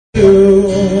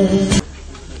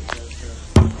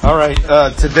All right,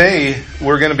 today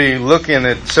we're going to be looking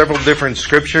at several different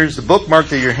scriptures. The bookmark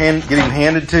that you're getting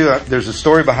handed to, there's a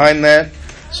story behind that.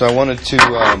 So I wanted to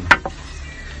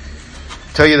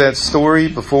tell you that story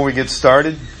before we get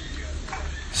started.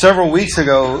 Several weeks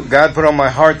ago, God put on my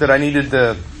heart that I needed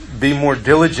to be more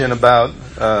diligent about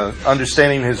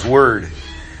understanding His Word.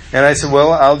 And I said,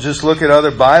 well, I'll just look at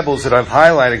other Bibles that I've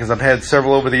highlighted, because I've had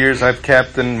several over the years I've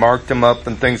kept and marked them up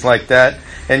and things like that.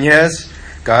 And yes,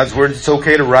 God's Word, it's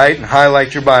okay to write and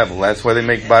highlight your Bible. That's why they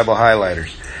make Bible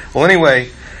highlighters. Well, anyway,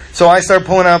 so I started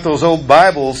pulling out those old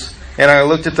Bibles, and I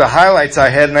looked at the highlights I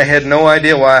had, and I had no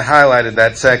idea why I highlighted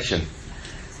that section.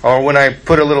 Or when I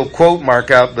put a little quote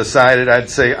mark out beside it, I'd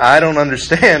say, I don't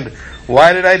understand.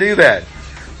 Why did I do that?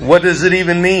 What does it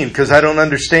even mean? Because I don't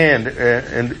understand.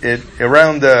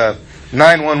 Around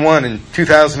 9/11 in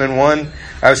 2001,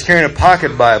 I was carrying a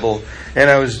pocket Bible, and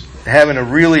I was having a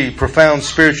really profound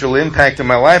spiritual impact in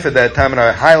my life at that time, and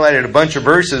I highlighted a bunch of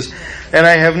verses, and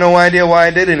I have no idea why I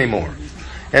did anymore.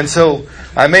 And so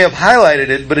I may have highlighted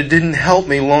it, but it didn't help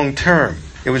me long term.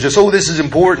 It was just, this is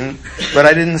important, but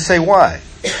I didn't say why.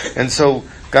 And so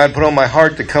God put on my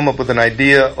heart to come up with an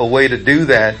idea, a way to do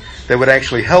that would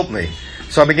actually help me.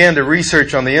 So I began to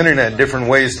research on the internet different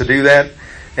ways to do that.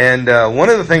 And one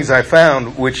of the things I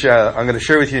found, which I'm going to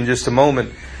share with you in just a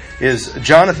moment, is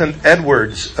Jonathan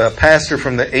Edwards, a pastor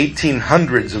from the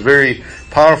 1800s, a very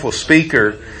powerful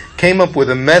speaker, came up with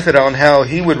a method on how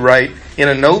he would write in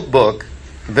a notebook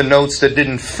the notes that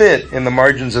didn't fit in the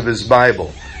margins of his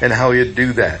Bible, and how he'd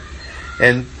do that.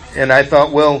 And I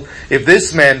thought, well, if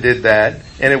this man did that,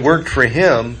 and it worked for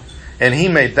him, and he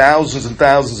made thousands and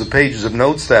thousands of pages of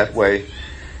notes that way,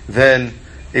 then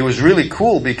it was really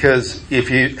cool, because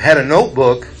if you had a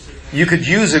notebook, you could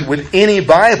use it with any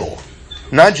Bible.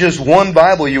 Not just one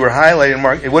Bible you were highlighting and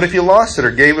marking. What if you lost it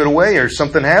or gave it away or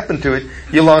something happened to it?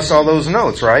 You lost all those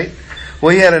notes, right?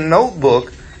 Well, he had a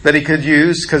notebook that he could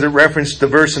use because it referenced the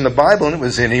verse in the Bible, and it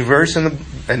was any verse in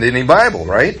any Bible,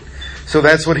 right? So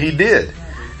that's what he did.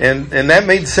 And that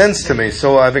made sense to me.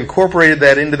 So I've incorporated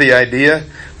that into the idea,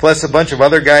 plus a bunch of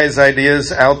other guys'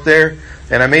 ideas out there,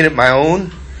 and I made it my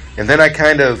own. And then I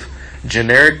kind of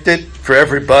genericed it for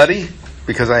everybody,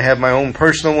 because I have my own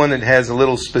personal one that has a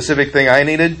little specific thing I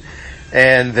needed,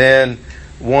 and then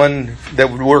one that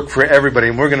would work for everybody.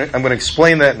 And I'm going to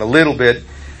explain that in a little bit.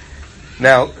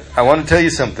 Now, I want to tell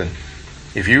you something.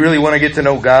 If you really want to get to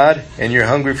know God, and you're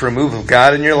hungry for a move of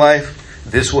God in your life,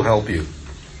 this will help you.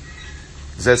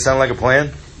 Does that sound like a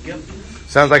plan? Yep.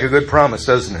 Sounds like a good promise,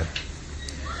 doesn't it?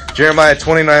 Jeremiah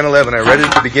 29:11. I read it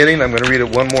at the beginning. I'm going to read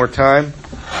it one more time.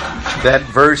 That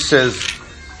verse says,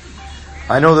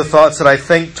 I know the thoughts that I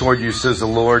think toward you, says the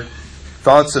Lord,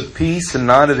 thoughts of peace and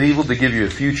not of evil, to give you a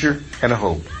future and a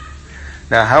hope.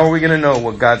 Now, how are we going to know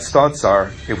what God's thoughts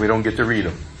are if we don't get to read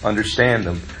them, understand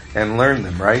them, and learn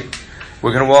them, right?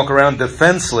 We're going to walk around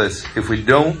defenseless if we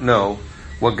don't know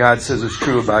what God says is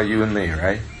true about you and me,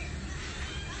 right?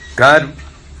 God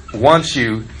wants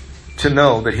you to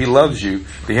know that He loves you.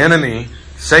 The enemy,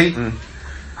 Satan,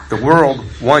 the world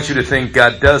wants you to think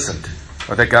God doesn't,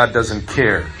 or that God doesn't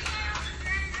care.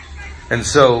 And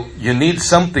so you need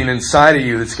something inside of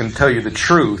you that's going to tell you the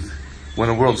truth when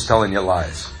the world's telling you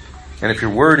lies. And if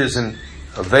your word isn't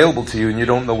available to you and you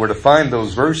don't know where to find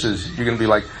those verses, you're going to be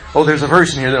like, there's a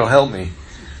verse in here that'll help me.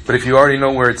 But if you already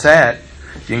know where it's at,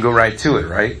 you can go right to it,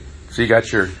 right? So you got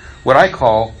what I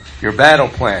call your battle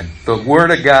plan. The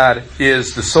Word of God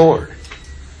is the sword.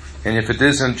 And if it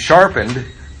isn't sharpened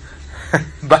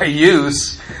by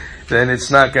use, then it's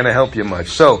not going to help you much.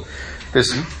 So,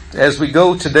 as we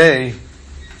go today,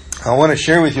 I want to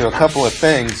share with you a couple of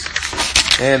things,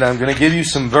 and I'm going to give you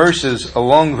some verses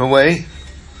along the way.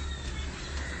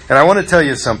 And I want to tell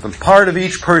you something. Part of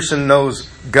each person knows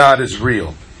God is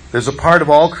real. There's a part of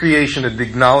all creation that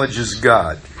acknowledges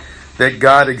God, that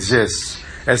God exists.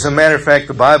 As a matter of fact,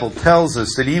 the Bible tells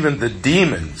us that even the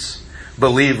demons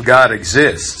believe God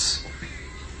exists.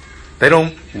 They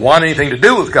don't want anything to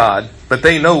do with God, but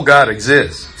they know God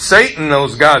exists. Satan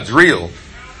knows God's real,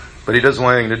 but he doesn't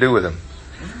want anything to do with Him.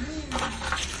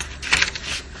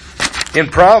 In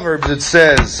Proverbs it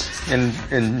says,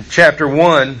 in chapter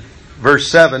 1, verse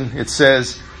 7, it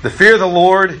says, the fear of the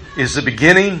Lord is the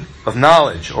beginning of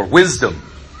knowledge, or wisdom.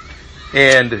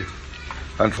 And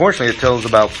unfortunately it tells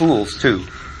about fools too.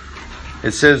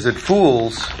 It says that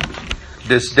fools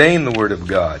disdain the word of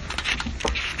God.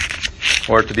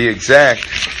 Or to be exact,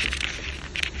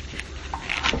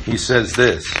 he says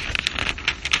this: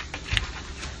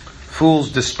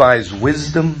 fools despise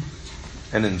wisdom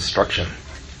and instruction.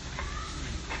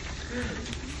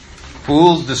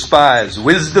 Fools despise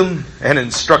wisdom and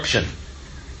instruction.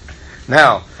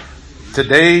 Now,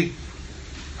 Today,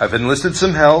 I've enlisted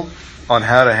some help on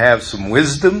how to have some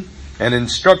wisdom and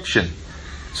instruction.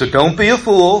 So don't be a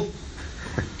fool.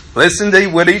 Listen to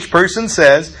what each person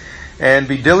says and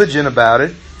be diligent about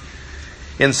it.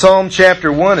 In Psalm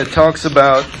chapter 1, it talks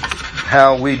about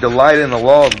how we delight in the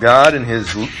law of God and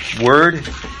His Word.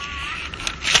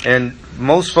 And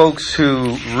most folks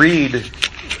who read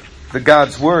the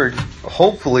God's Word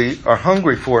hopefully are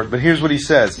hungry for it. But here's what he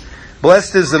says.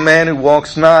 Blessed is the man who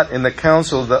walks not in the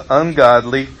counsel of the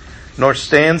ungodly, nor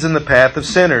stands in the path of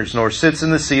sinners, nor sits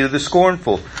in the seat of the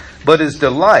scornful. But his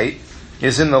delight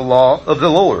is in the law of the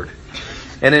Lord.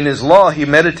 And in His law he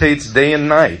meditates day and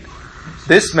night.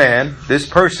 This man, this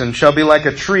person, shall be like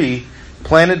a tree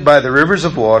planted by the rivers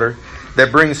of water,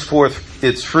 that brings forth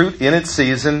its fruit in its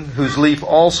season, whose leaf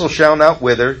also shall not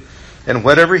wither, and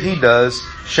whatever he does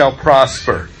shall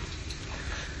prosper.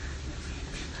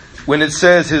 When it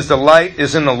says his delight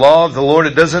is in the law of the Lord,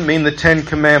 it doesn't mean the 10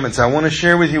 Commandments. I want to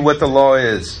share with you what the law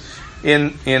is.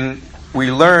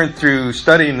 We learned through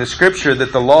studying the Scripture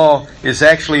that the law is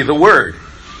actually the Word.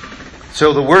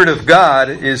 So the Word of God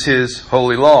is His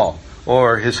holy law,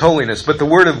 or His holiness. But the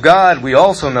Word of God, we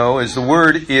also know, is the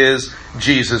Word is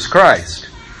Jesus Christ.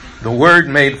 The Word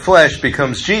made flesh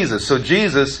becomes Jesus. So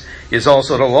Jesus is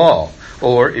also the law,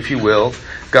 or, if you will,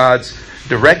 God's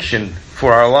direction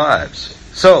for our lives.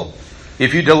 So,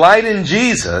 if you delight in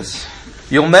Jesus,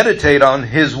 you'll meditate on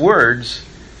His words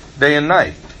day and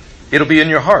night. It'll be in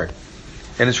your heart.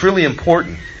 And it's really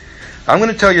important. I'm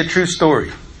going to tell you a true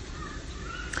story.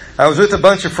 I was with a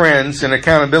bunch of friends in an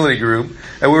accountability group,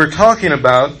 and we were talking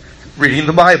about reading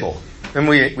the Bible. And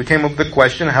we came up with the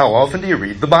question, how often do you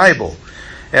read the Bible?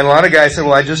 And a lot of guys said,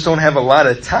 well, I just don't have a lot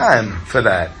of time for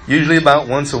that. Usually about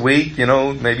once a week,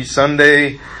 maybe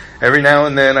Sunday, every now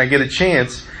and then I get a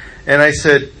chance. And I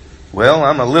said, well,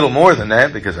 I'm a little more than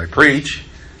that because I preach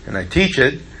and I teach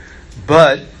it,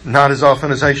 but not as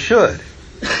often as I should,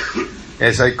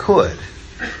 as I could.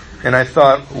 And I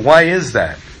thought, why is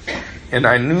that? And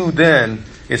I knew then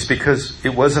it's because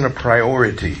it wasn't a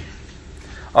priority.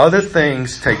 Other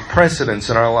things take precedence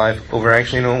in our life over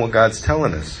actually knowing what God's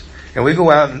telling us. And we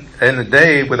go out in the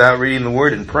day without reading the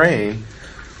Word and praying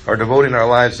or devoting our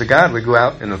lives to God. We go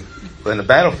out in the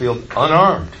battlefield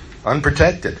unarmed,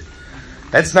 unprotected.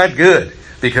 That's not good,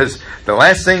 because the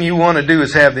last thing you want to do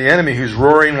is have the enemy who's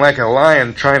roaring like a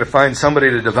lion trying to find somebody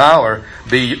to devour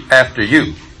be after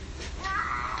you.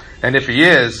 And if he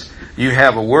is, you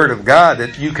have a Word of God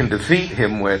that you can defeat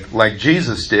him with, like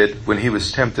Jesus did when he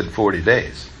was tempted 40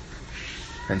 days.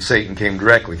 And Satan came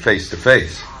directly face to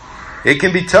face. It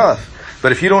can be tough,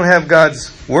 but if you don't have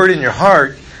God's Word in your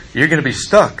heart, you're going to be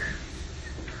stuck.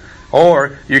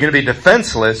 Or you're going to be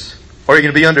defenseless, or you're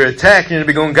going to be under attack, and you're going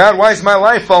to be going, God, why is my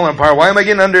life falling apart? Why am I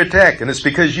getting under attack? And it's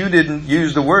because you didn't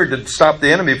use the Word to stop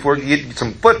the enemy before you get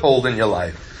some foothold in your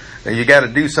life. And you got to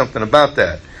do something about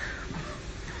that.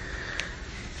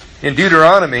 In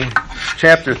Deuteronomy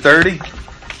chapter 30,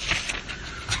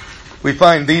 we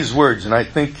find these words, and I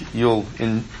think you'll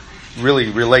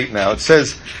really relate now. It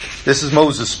says, this is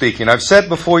Moses speaking, I've set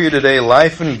before you today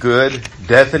life and good,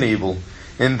 death and evil.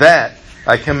 In that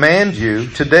I command you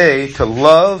today to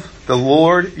love the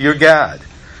Lord your God.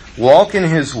 Walk in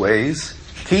His ways,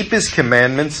 keep His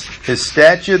commandments, His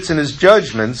statutes and His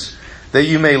judgments, that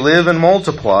you may live and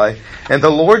multiply. And the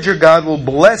Lord your God will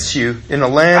bless you in the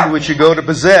land which you go to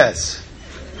possess.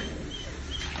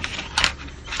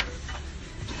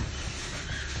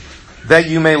 That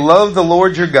you may love the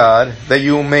Lord your God, that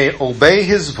you may obey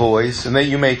His voice, and that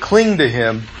you may cling to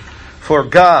Him. For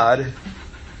God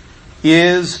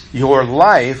is your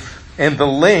life and the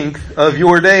length of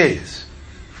your days.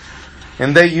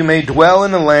 And that you may dwell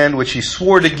in the land which He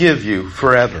swore to give you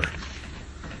forever.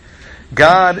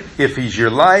 God, if He's your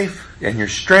life and your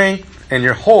strength and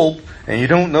your hope, and you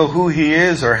don't know who He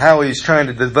is or how He's trying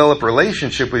to develop a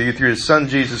relationship with you through His Son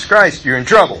Jesus Christ, you're in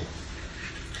trouble.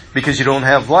 Because you don't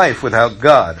have life without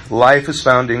God. Life is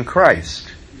found in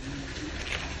Christ.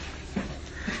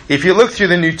 If you look through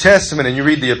the New Testament and you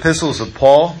read the epistles of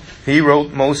Paul, he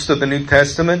wrote most of the New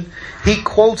Testament. He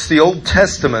quotes the Old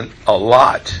Testament a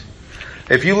lot.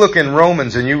 If you look in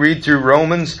Romans and you read through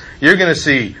Romans, you're going to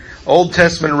see Old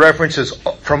Testament references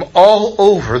from all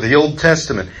over the Old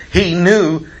Testament. He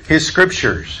knew his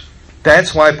scriptures.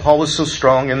 That's why Paul was so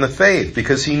strong in the faith,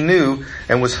 because he knew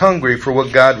and was hungry for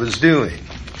what God was doing.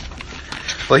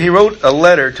 Well, he wrote a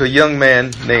letter to a young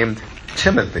man named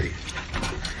Timothy.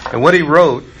 And what he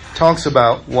wrote talks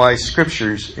about why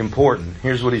Scripture's important.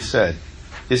 Here's what he said.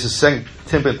 This is 2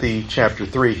 Timothy chapter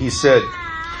 3. He said,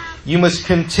 you must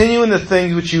continue in the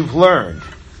things which you've learned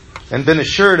and been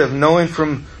assured of, knowing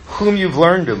from whom you've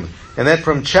learned them, and that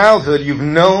from childhood you've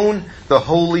known the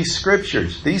Holy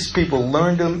Scriptures. These people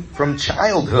learned them from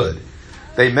childhood.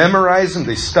 They memorized them,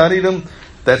 they studied them.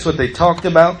 That's what they talked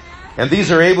about. And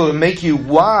these are able to make you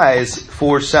wise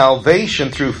for salvation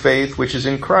through faith, which is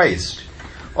in Christ.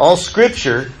 All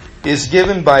Scripture is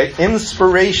given by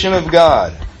inspiration of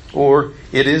God, or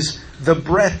it is the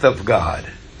breath of God.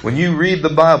 When you read the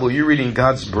Bible, you're reading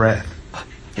God's breath.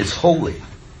 It's holy.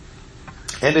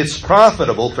 And it's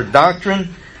profitable for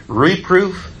doctrine,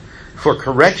 reproof, for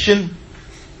correction,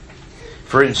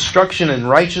 for instruction in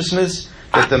righteousness,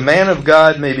 that the man of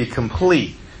God may be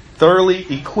complete,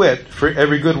 thoroughly equipped for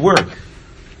every good work.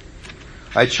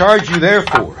 I charge you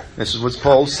therefore, this is what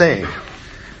Paul's saying,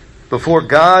 before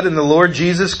God and the Lord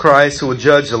Jesus Christ, who will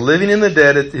judge the living and the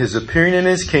dead at His appearing in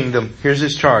His kingdom. Here's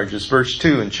His charge. It's verse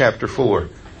 2 in chapter 4.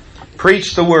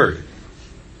 Preach the word.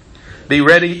 Be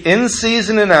ready in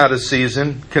season and out of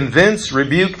season. Convince,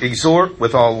 rebuke, exhort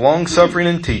with all long-suffering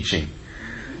and teaching.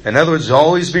 In other words,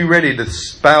 always be ready to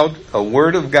spout a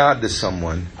word of God to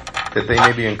someone, that they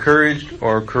may be encouraged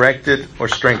or corrected or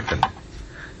strengthened.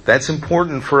 That's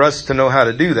important for us to know how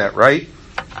to do that, right?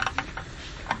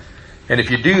 And if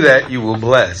you do that, you will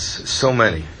bless so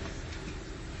many.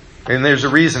 And there's a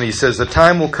reason he says the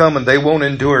time will come and they won't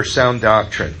endure sound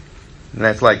doctrine. And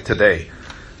that's like today.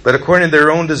 But according to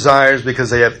their own desires, because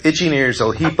they have itching ears,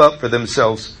 they'll heap up for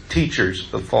themselves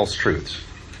teachers of false truths.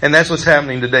 And that's what's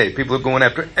happening today. People are going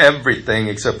after everything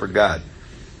except for God.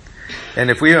 And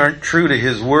if we aren't true to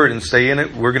His Word and stay in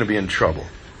it, we're going to be in trouble.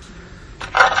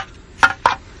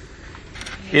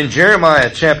 In Jeremiah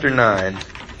chapter 9,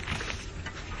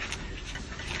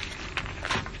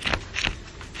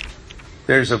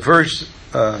 there's a verse,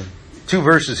 two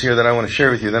verses here that I want to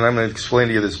share with you. Then I'm going to explain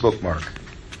to you this bookmark,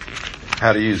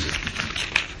 how to use it,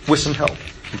 with some help.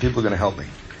 And people are going to help me.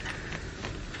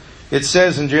 It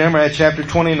says in Jeremiah chapter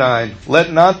 29,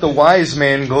 let not the wise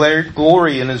man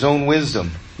glory in his own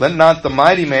wisdom. Let not the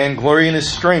mighty man glory in his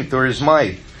strength or his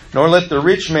might. Nor let the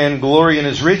rich man glory in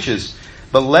his riches.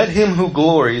 But let him who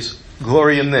glories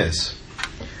glory in this,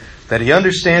 that he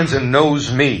understands and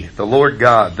knows me, the Lord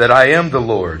God, that I am the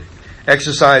Lord,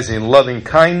 exercising loving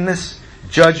kindness,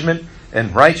 judgment,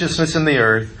 and righteousness in the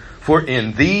earth. For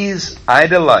in these I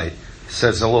delight,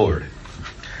 says the Lord.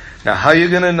 Now, how are you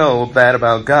going to know that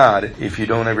about God if you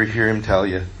don't ever hear Him tell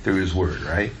you through His Word,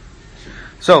 right?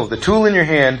 So, the tool in your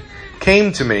hand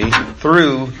came to me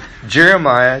through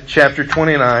Jeremiah chapter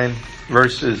 29,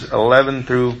 verses 11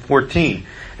 through 14.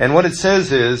 And what it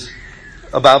says is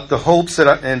about the hopes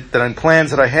and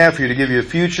plans that I have for you, to give you a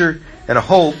future and a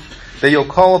hope, that you'll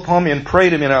call upon me and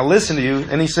pray to me and I'll listen to you.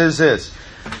 And He says this,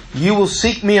 you will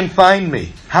seek me and find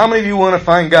me. How many of you want to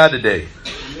find God today?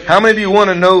 How many of you want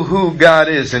to know who God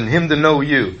is and Him to know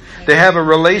you? To have a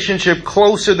relationship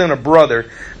closer than a brother,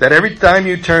 that every time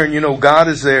you turn, you know God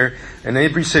is there in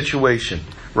every situation.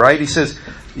 Right? He says,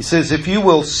 if you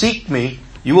will seek me,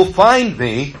 you will find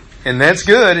me, and that's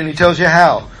good. And He tells you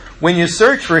how. When you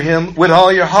search for Him with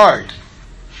all your heart.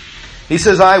 He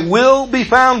says, I will be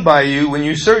found by you when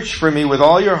you search for me with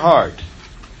all your heart.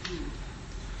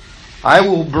 I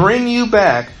will bring you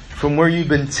back from where you've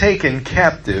been taken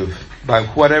captive by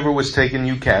whatever was taking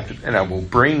you captive, and I will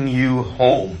bring you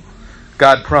home.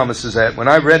 God promises that. When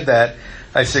I read that,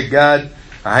 I said, God,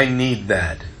 I need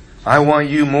that. I want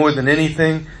you more than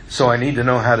anything, so I need to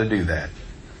know how to do that.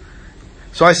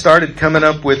 So I started coming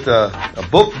up with a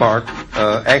bookmark,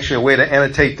 actually a way to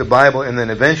annotate the Bible, and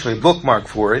then eventually a bookmark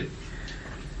for it.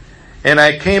 And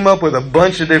I came up with a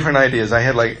bunch of different ideas. I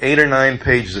had like 8 or 9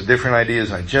 pages of different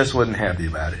ideas. I just wasn't happy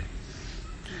about it.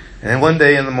 And then one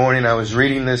day in the morning, I was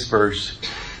reading this verse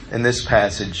and this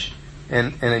passage,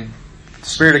 and the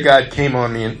Spirit of God came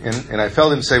on me, and I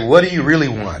felt Him say, what do you really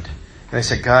want? And I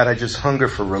said, God, I just hunger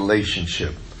for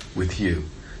relationship with you.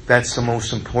 That's the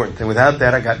most important thing. Without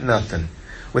that, I got nothing.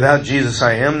 Without Jesus,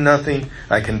 I am nothing,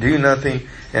 I can do nothing,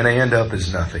 and I end up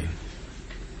as nothing.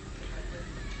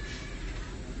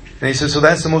 And He said, so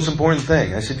that's the most important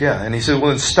thing. I said, yeah. And He said,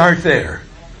 well, then start there.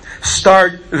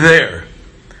 Start there.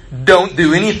 Don't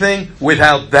do anything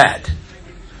without that.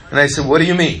 And I said, what do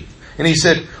you mean? And He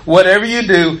said, whatever you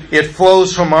do, it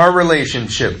flows from our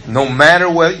relationship. No matter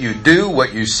what you do,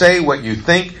 what you say, what you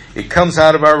think, it comes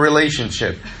out of our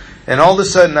relationship. And all of a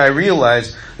sudden I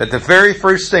realized that the very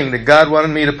first thing that God wanted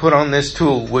me to put on this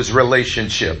tool was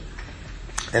relationship.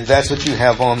 And that's what you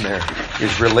have on there,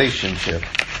 is relationship.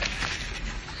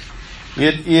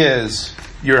 It is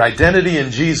your identity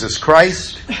in Jesus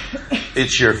Christ.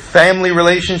 It's your family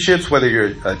relationships, whether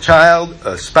you're a child,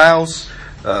 a spouse,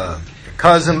 a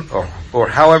cousin, or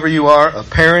however you are, a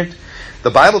parent. The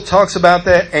Bible talks about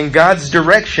that and God's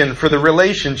direction for the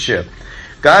relationship.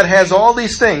 God has all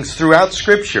these things throughout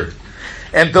Scripture.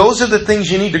 And those are the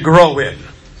things you need to grow in.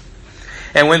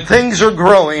 And when things are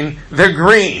growing, they're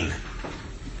green.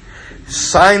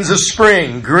 Signs of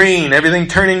spring, green, everything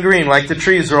turning green, like the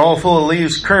trees are all full of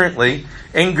leaves currently,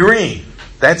 and green.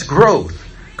 That's growth.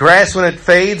 Grass, when it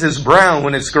fades, is brown.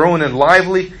 When it's growing and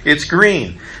lively, it's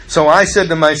green. So I said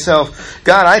to myself,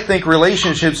 God, I think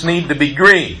relationships need to be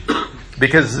green.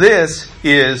 Because this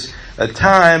is a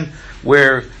time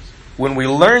where when we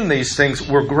learn these things,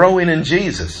 we're growing in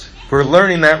Jesus. We're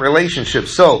learning that relationship.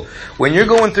 So when you're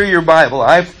going through your Bible,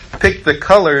 I've picked the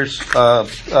colors of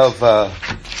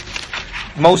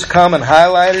most common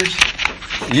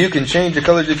highlighters. You can change the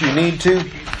colors if you need to.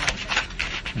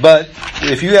 But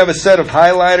if you have a set of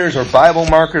highlighters or Bible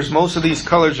markers, most of these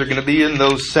colors are going to be in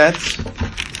those sets.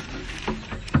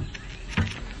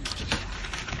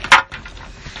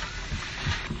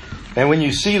 And when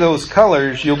you see those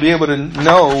colors, you'll be able to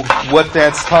know what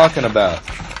that's talking about.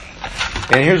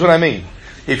 And here's what I mean.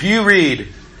 If you read,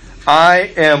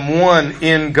 I am one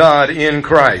in God, in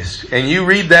Christ, and you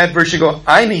read that verse, you go,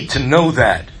 I need to know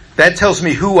that. That tells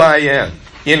me who I am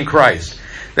in Christ.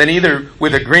 Then either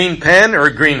with a green pen or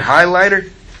a green highlighter,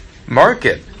 mark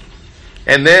it.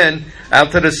 And then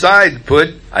out to the side,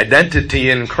 put identity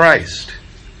in Christ.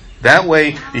 That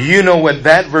way, you know what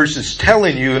that verse is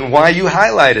telling you and why you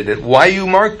highlighted it, why you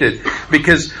marked it.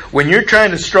 Because when you're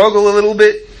trying to struggle a little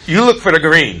bit, you look for the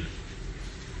green.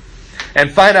 And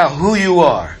find out who you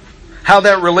are. How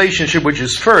that relationship, which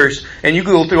is first, and you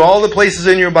go through all the places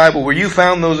in your Bible where you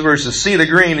found those verses, see the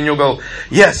green, and you'll go,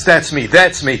 yes, that's me,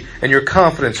 and your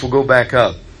confidence will go back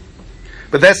up.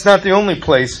 But that's not the only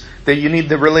place that you need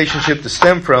the relationship to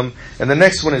stem from, and the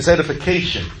next one is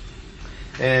edification.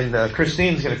 And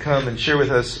Christine's going to come and share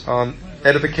with us on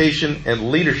edification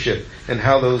and leadership and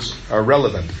how those are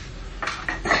relevant.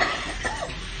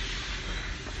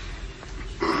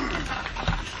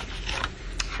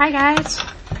 Hi guys.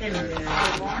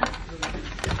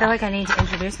 I feel like I need to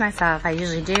introduce myself. I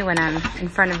usually do when I'm in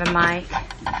front of a mic.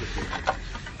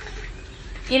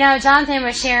 You know, Jonathan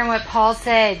was sharing what Paul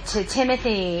said to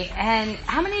Timothy, and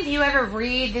how many of you ever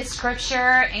read this scripture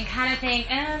and kind of think,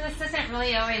 this doesn't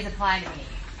really always apply to me?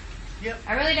 Yep.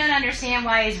 I really don't understand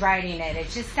why he's writing it. It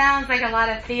just sounds like a lot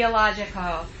of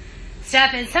theological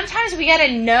stuff, and sometimes we got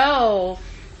to know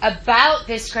about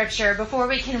this scripture before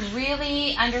we can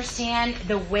really understand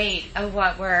the weight of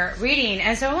what we're reading.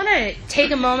 And so I want to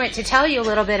take a moment to tell you a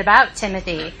little bit about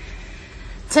Timothy.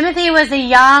 Timothy was a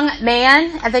young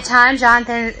man at the time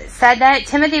Jonathan said that.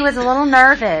 Timothy was a little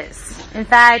nervous. In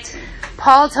fact,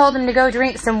 Paul told him to go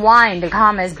drink some wine to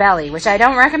calm his belly, which I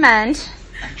don't recommend.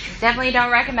 Definitely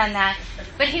don't recommend that.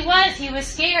 But he was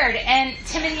scared, and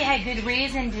Timothy had good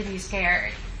reason to be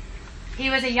scared. He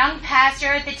was a young pastor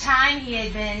at the time. He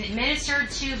had been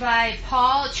ministered to by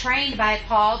Paul, trained by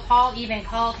Paul. Paul even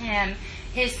called him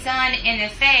his son in the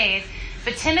faith.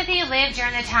 But Timothy lived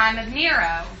during the time of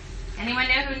Nero. Anyone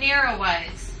know who Nero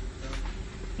was?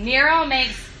 Nero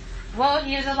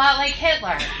he was a lot like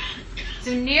Hitler.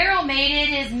 So Nero made it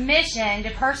his mission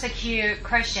to persecute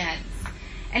Christians.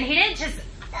 And he didn't just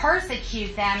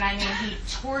persecute them, he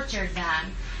tortured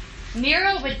them.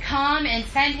 Nero would come and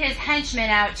send his henchmen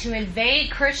out to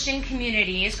invade Christian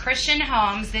communities, Christian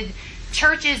homes, the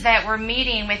churches that were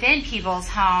meeting within people's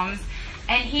homes,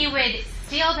 and he would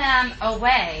steal them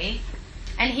away,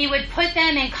 and he would put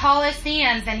them in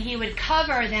colosseums, and he would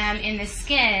cover them in the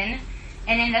skin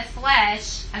and in the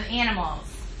flesh of animals.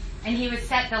 And he would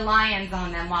set the lions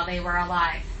on them while they were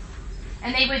alive.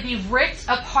 And they would be ripped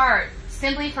apart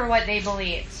simply for what they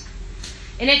believed.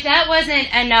 And if that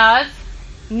wasn't enough,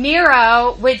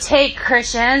 Nero would take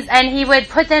Christians and he would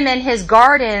put them in his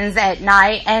gardens at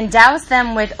night and douse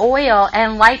them with oil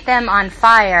and light them on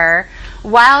fire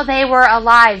while they were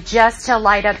alive, just to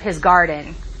light up his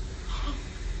garden.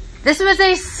 This was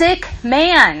a sick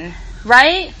man,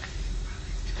 right?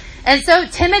 And so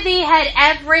Timothy had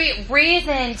every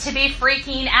reason to be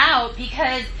freaking out,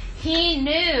 because he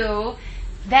knew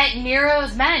that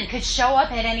Nero's men could show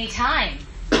up at any time.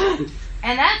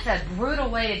 And that's a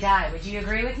brutal way to die. Would you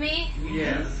agree with me?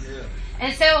 Yes.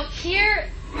 And so here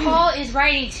Paul is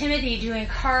writing Timothy to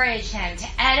encourage him, to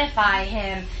edify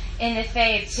him in the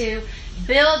faith, to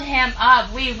build him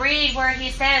up. We read where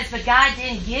he says, but God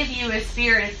didn't give you a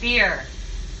spirit of fear.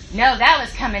 No, that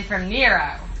was coming from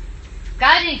Nero.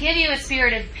 God didn't give you a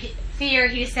spirit of fear,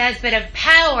 he says, but of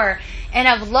power and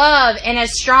of love and a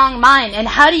strong mind. And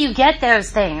how do you get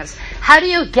those things? How do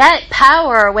you get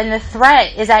power when the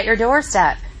threat is at your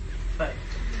doorstep?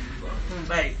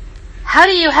 Right. How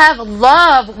do you have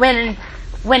love when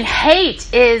when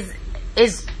hate is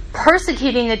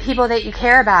persecuting the people that you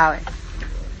care about?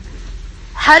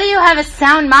 How do you have a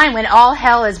sound mind when all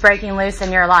hell is breaking loose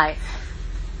in your life?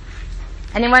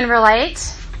 Anyone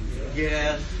relate?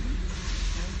 Yes.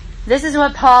 This is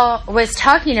what Paul was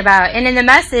talking about. And in the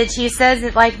Message, he says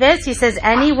it like this. He says,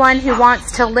 anyone who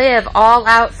wants to live all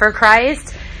out for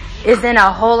Christ is in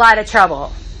a whole lot of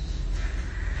trouble.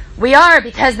 We are,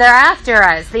 because they're after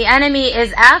us. The enemy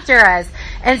is after us.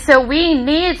 And so we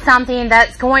need something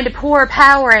that's going to pour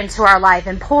power into our life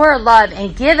and pour love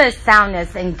and give us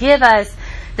soundness and give us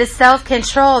the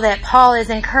self-control that Paul is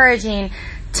encouraging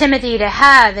Timothy to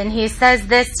have. And he says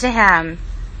this to him.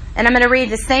 And I'm going to read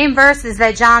the same verses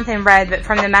that Jonathan read, but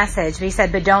from the Message. He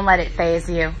said, but don't let it faze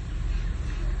you.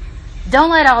 Don't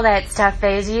let all that stuff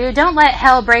faze you. Don't let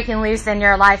hell breaking loose in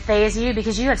your life faze you,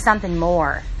 because you have something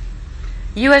more.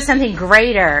 You have something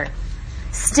greater.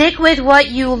 Stick with what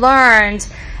you learned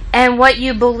and what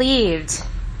you believed.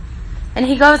 And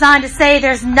he goes on to say,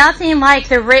 there's nothing like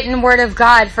the written word of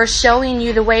God for showing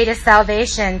you the way to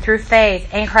salvation through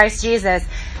faith in Christ Jesus.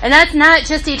 And that's not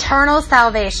just eternal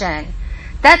salvation.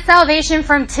 That's salvation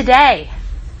from today.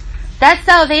 That's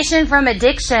salvation from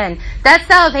addiction. That's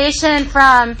salvation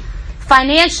from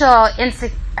financial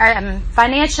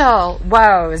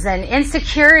woes and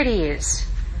insecurities.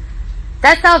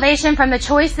 That's salvation from the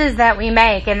choices that we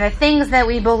make and the things that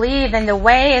we believe and the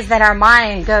ways that our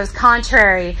mind goes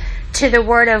contrary to the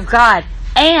Word of God.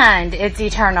 And it's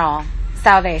eternal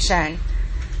salvation.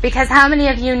 Because how many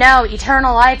of you know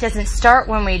eternal life doesn't start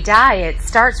when we die, it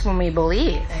starts when we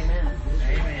believe. Amen.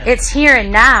 It's here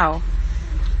and now.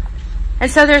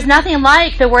 And so there's nothing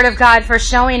like the Word of God for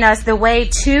showing us the way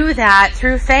to that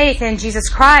through faith in Jesus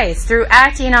Christ, through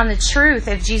acting on the truth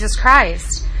of Jesus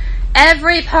Christ.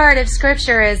 Every part of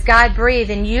Scripture is God-breathed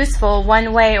and useful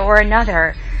one way or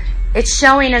another. It's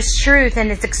showing us truth,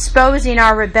 and it's exposing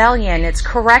our rebellion. It's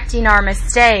correcting our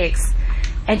mistakes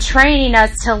and training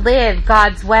us to live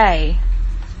God's way.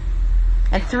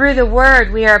 And through the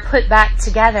Word, we are put back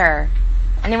together.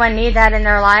 Anyone need that in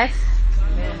their life?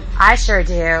 Amen. I sure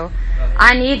do.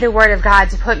 I need the Word of God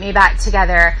to put me back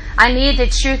together. I need the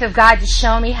truth of God to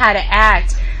show me how to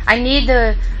act. I need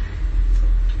the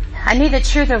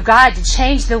truth of God to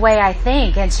change the way I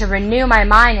think and to renew my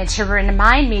mind and to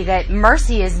remind me that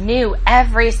mercy is new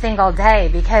every single day,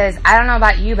 because I don't know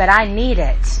about you, but I need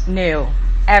it new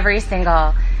every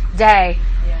single day.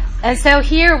 Yes. And so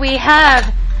here we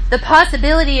have the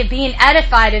possibility of being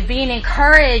edified, of being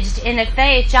encouraged in the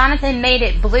faith. Jonathan made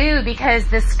it blue because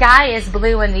the sky is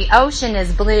blue and the ocean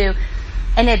is blue,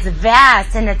 and it's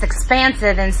vast and it's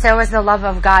expansive, and so is the love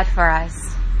of God for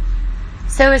us.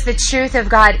 So is the truth of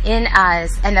God in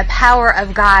us and the power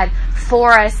of God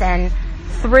for us and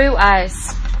through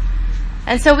us.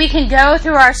 And so we can go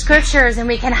through our scriptures and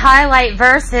we can highlight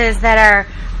verses that are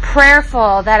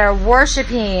prayerful, that are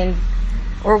worshiping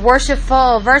or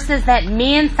worshipful, verses that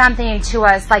mean something to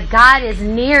us, like God is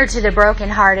near to the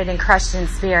brokenhearted and crushed in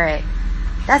spirit.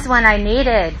 That's when I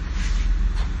needed.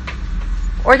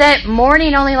 Or that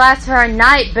mourning only lasts for a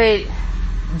night, but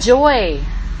joy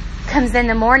comes in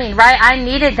the morning, right? I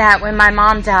needed that when my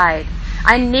mom died.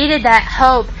 I needed that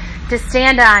hope to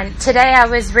stand on. Today I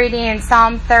was reading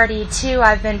Psalm 32.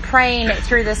 I've been praying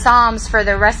through the Psalms for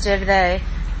the rest of the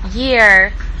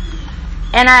year.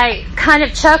 And I kind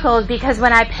of chuckled because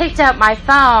when I picked up my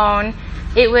phone,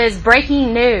 it was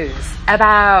breaking news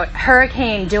about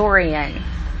Hurricane Dorian.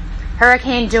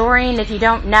 Hurricane Dorian, if you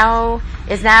don't know,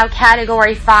 is now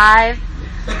Category 5,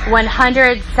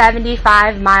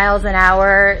 175 miles an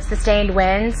hour sustained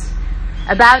winds.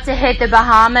 About to hit the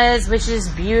Bahamas, which is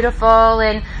beautiful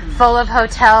and full of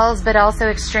hotels, but also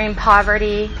extreme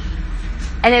poverty.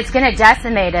 And it's going to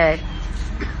decimate it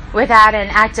without an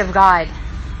act of God.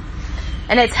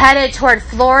 And it's headed toward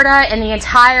Florida, and the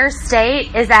entire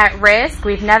state is at risk.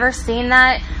 We've never seen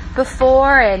that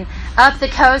before. And up the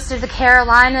coast of the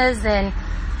Carolinas and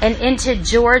into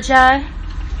Georgia.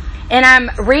 And I'm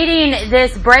reading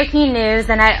this breaking news,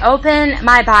 and I open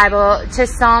my Bible to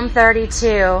Psalm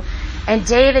 32, and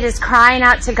David is crying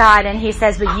out to God, and he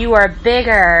says, but you are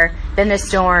bigger than the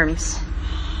storms.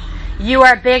 You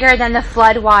are bigger than the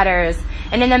floodwaters.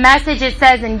 And in the Message it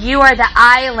says, and you are the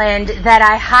island that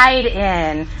I hide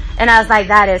in. And I was like,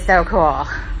 that is so cool.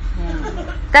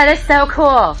 That is so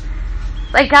cool.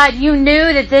 Like, God, you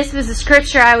knew that this was the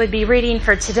scripture I would be reading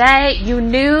for today. You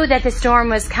knew that the storm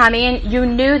was coming. You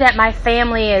knew that my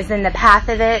family is in the path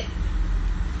of it.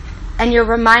 And you're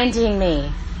reminding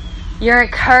me. You're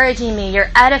encouraging me. You're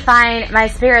edifying my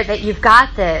spirit that you've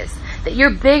got this. That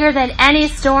you're bigger than any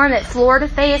storm that Florida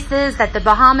faces, that the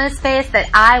Bahamas face, that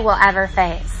I will ever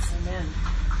face. Amen.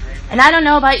 And I don't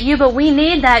know about you, but we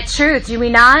need that truth, do we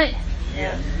not?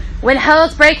 Yes. When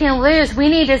hell's breaking loose, we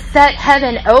need to set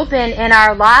heaven open in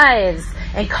our lives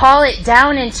and call it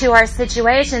down into our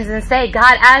situations and say,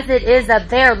 God, as it is up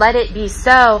there, let it be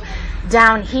so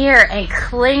down here, and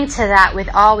cling to that with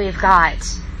all we've got.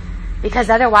 Because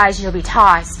otherwise you'll be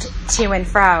tossed to and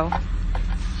fro.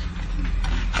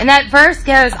 And that verse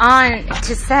goes on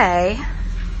to say,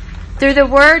 through the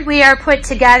word we are put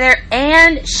together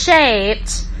and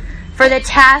shaped for the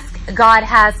task God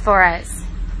has for us.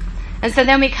 And so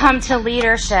then we come to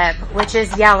leadership, which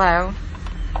is yellow.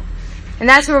 And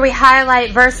that's where we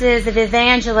highlight verses of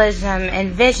evangelism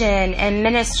and vision and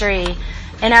ministry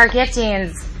and our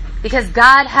giftings, because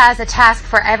God has a task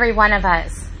for every one of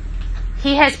us.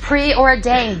 He has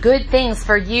preordained good things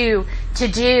for you to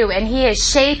do, and He is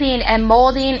shaping and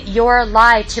molding your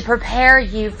life to prepare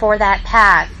you for that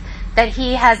path that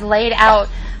He has laid out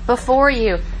before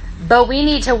you. But we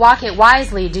need to walk it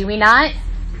wisely, do we not?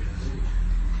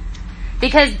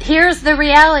 Because here's the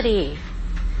reality.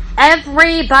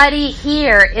 Everybody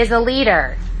here is a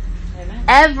leader. Amen.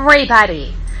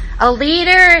 Everybody. A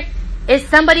leader is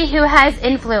somebody who has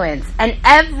influence. And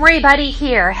everybody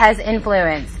here has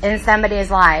influence in somebody's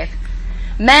life.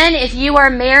 Men, if you are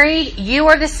married, you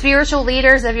are the spiritual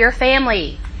leaders of your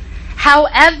family.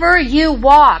 However you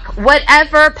walk,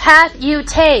 whatever path you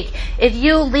take, if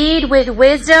you lead with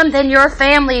wisdom, then your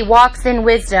family walks in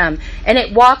wisdom and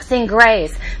it walks in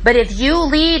grace. But if you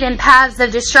lead in paths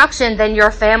of destruction, then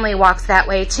your family walks that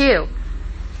way too.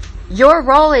 Your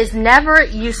role is never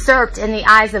usurped in the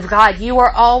eyes of God. You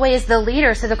are always the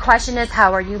leader. So the question is,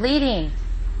 how are you leading?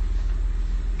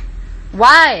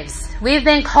 Wives, we've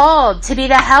been called to be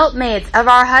the helpmates of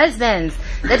our husbands.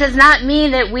 That does not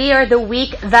mean that we are the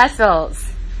weak vessels.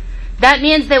 That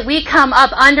means that we come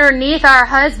up underneath our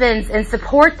husbands and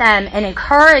support them and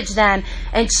encourage them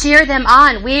and cheer them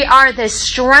on. We are the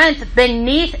strength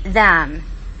beneath them.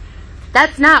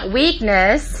 That's not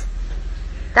weakness.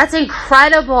 That's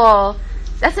incredible.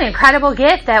 That's an incredible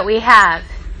gift that we have.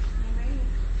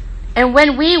 And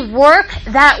when we work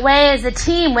that way as a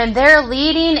team, when they're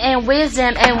leading in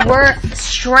wisdom and we're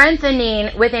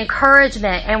strengthening with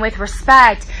encouragement and with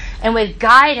respect and with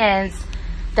guidance,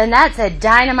 then that's a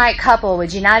dynamite couple.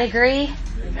 Would you not agree?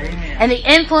 Amen. And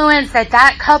the influence that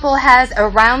that couple has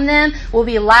around them will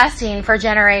be lasting for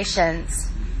generations.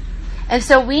 And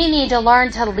so we need to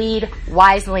learn to lead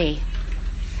wisely,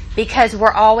 because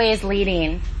we're always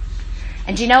leading.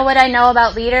 And do you know what I know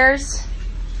about leaders?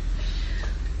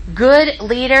 Good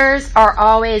leaders are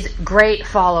always great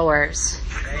followers.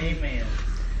 Amen.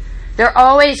 They're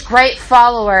always great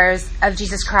followers of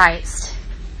Jesus Christ.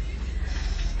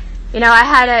 You know, I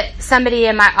had somebody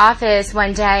in my office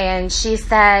one day, and she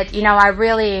said, you know, I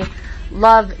really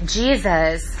love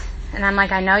Jesus. And I'm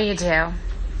like, I know you do.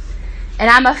 And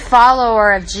I'm a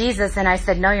follower of Jesus. And I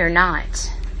said, no, you're not.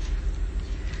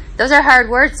 Those are hard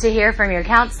words to hear from your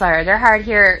counselor. They're hard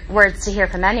words to hear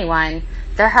from anyone.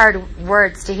 They're hard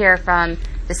words to hear from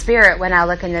the Spirit when I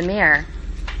look in the mirror.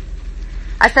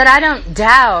 I said, I don't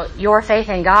doubt your faith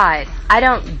in God. I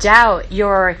don't doubt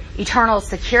your eternal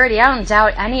security. I don't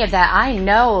doubt any of that. I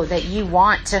know that you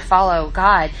want to follow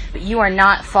God, but you are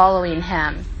not following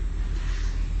Him.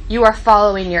 You are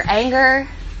following your anger.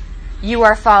 You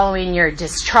are following your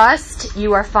distrust.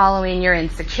 You are following your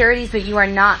insecurities, but you are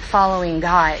not following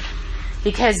God,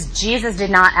 because Jesus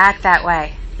did not act that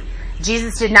way.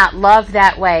 Jesus did not love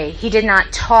that way. He did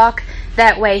not talk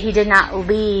that way. He did not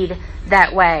lead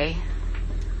that way.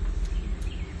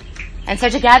 And so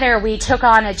together we took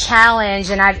on a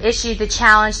challenge, and I've issued the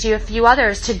challenge to a few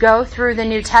others to go through the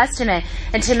New Testament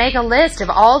and to make a list of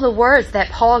all the words that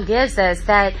Paul gives us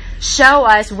that show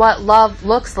us what love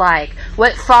looks like,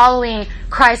 what following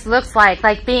Christ looks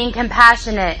like being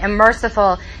compassionate and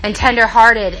merciful and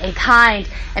tender-hearted and kind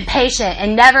and patient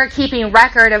and never keeping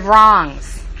record of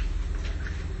wrongs,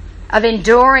 of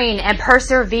enduring and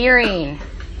persevering,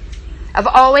 of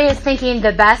always thinking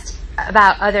the best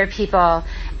about other people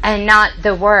and not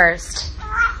the worst.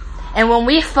 And when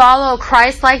we follow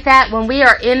Christ like that, when we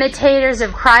are imitators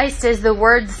of Christ as the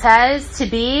Word says to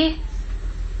be,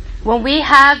 when we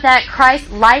have that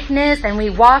Christ likeness and we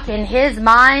walk in His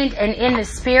mind and in the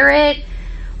Spirit,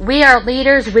 we are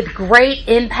leaders with great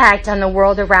impact on the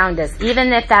world around us,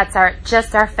 even if that's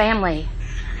just our family.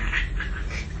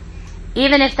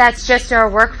 Even if that's just our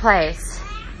workplace.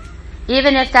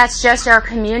 Even if that's just our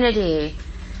community.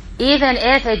 Even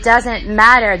if it doesn't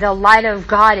matter, the light of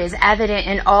God is evident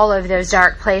in all of those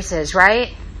dark places,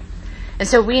 right? And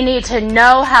so we need to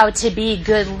know how to be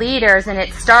good leaders, and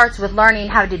it starts with learning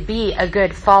how to be a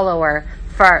good follower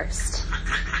first.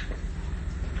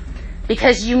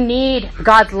 because you need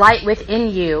God's light within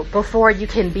you before you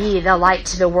can be the light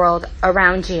to the world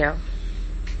around you.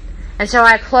 And so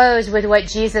I close with what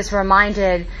Jesus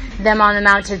reminded them on the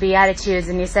Mount of Beatitudes,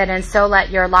 and he said, "And so let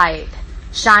your light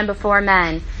shine before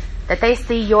men, that they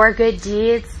see your good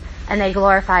deeds and they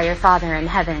glorify your Father in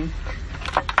heaven."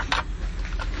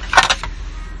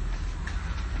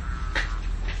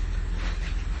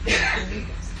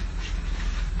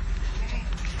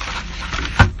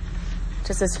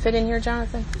 Does this fit in here,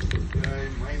 Jonathan?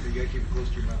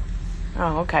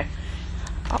 Oh, okay.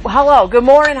 Hello, good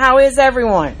morning. How is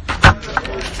everyone?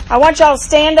 I want y'all to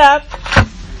stand up.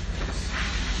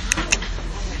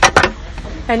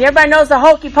 And everybody knows the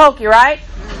hokey pokey, right?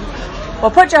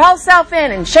 Well, put your whole self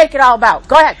in and shake it all about.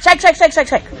 Go ahead. Shake, shake, shake, shake,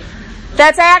 shake.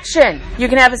 That's action. You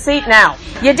can have a seat now.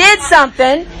 You did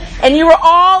something, and you were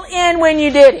all in when you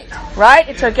did it, right?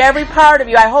 It took every part of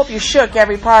you. I hope you shook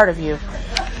every part of you.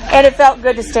 And it felt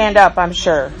good to stand up, I'm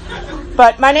sure.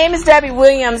 But my name is Debbie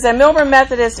Williams, and Milburn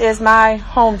Methodist is my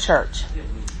home church.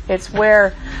 It's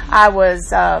where I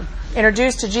was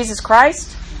introduced to Jesus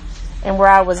Christ and where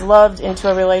I was loved into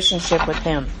a relationship with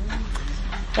Him.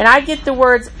 And I get the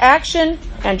words action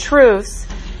and truths,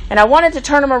 and I wanted to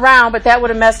turn them around, but that would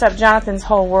have messed up Jonathan's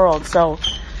whole world, so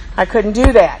I couldn't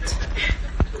do that.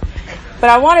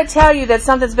 But I want to tell you that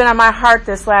something's been on my heart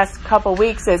this last couple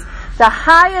weeks is the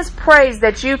highest praise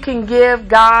that you can give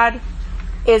God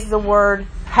is the word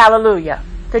hallelujah.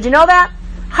 Did you know that?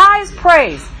 Highest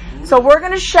praise. So we're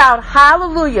going to shout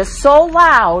hallelujah so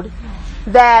loud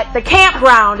that the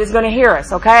campground is going to hear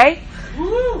us, okay?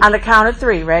 On the count of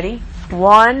 3. Ready?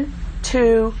 1,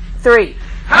 2, 3.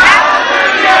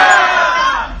 Hallelujah!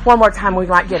 One more time, we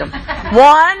might get them.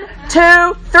 1,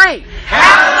 2, 3.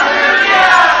 Hallelujah!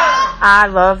 I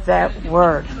love that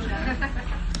word.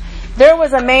 There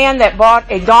was a man that bought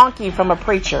a donkey from a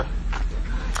preacher.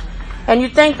 And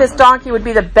you'd think this donkey would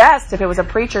be the best if it was a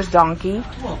preacher's donkey.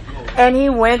 And he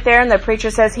went there, and the preacher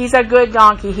says, he's a good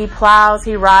donkey. He plows,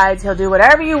 he rides, he'll do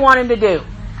whatever you want him to do.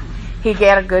 He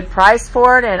got a good price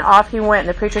for it, and off he went. And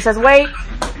the preacher says, wait,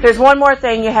 there's one more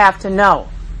thing you have to know.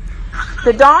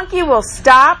 The donkey will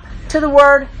stop to the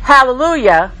word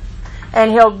hallelujah,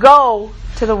 and he'll go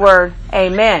to the word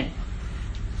amen.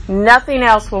 Nothing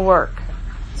else will work.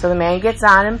 So the man gets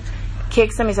on him,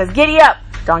 kicks him, he says, giddy up.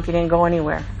 Donkey didn't go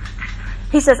anywhere.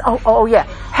 He says, oh yeah,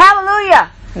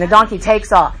 hallelujah. And the donkey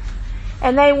takes off.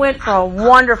 And they went for a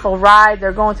wonderful ride.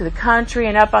 They're going through the country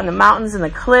and up on the mountains and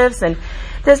the cliffs. And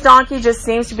this donkey just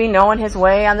seems to be knowing his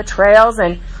way on the trails.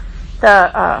 And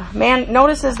the man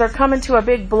notices they're coming to a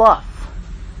big bluff,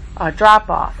 a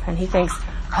drop-off. And he thinks,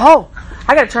 oh,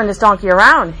 I got to turn this donkey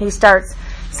around. He starts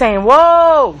saying,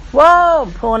 whoa,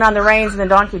 whoa, pulling on the reins, and the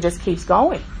donkey just keeps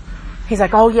going. He's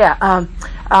like, oh yeah,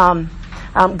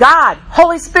 God,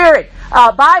 Holy Spirit,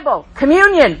 Bible,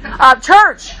 communion,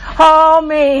 church, oh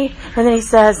me. And then he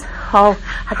says, oh,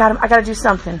 I gotta do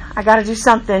something. I gotta do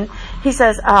something. He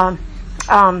says,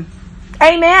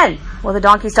 amen. Well, the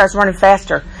donkey starts running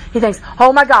faster. He thinks,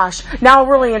 oh my gosh, now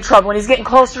we're really in trouble. And he's getting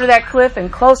closer to that cliff and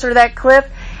closer to that cliff.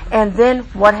 And then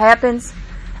what happens?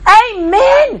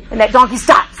 Amen! And that donkey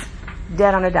stops,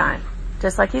 dead on a dime,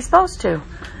 just like he's supposed to.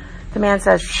 The man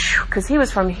says, because he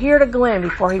was from here to Glen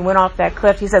before he went off that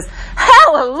cliff. He says,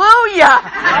 hallelujah!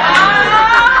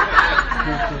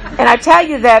 And I tell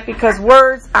you that because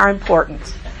words are important.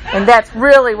 And that's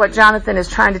really what Jonathan is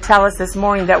trying to tell us this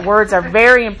morning, that words are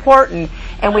very important,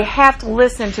 and we have to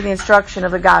listen to the instruction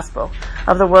of the gospel,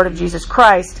 of the word of Jesus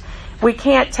Christ. We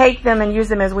can't take them and use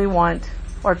them as we want,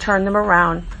 or turn them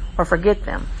around, or forget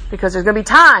them, because there's going to be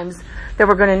times that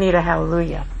we're going to need a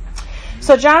hallelujah.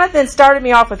 So Jonathan started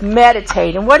me off with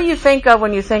meditate. And what do you think of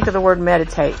when you think of the word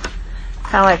meditate?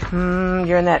 Kind of like,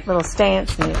 you're in that little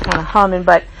stance and you're kind of humming.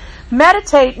 But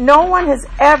meditate, no one has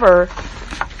ever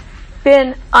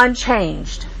been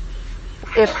unchanged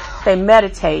if they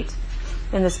meditate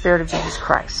in the Spirit of Jesus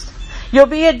Christ. You'll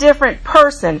be a different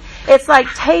person. It's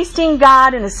like tasting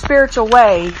God in a spiritual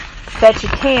way that you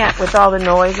can't with all the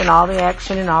noise and all the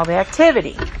action and all the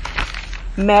activity.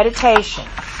 Meditation.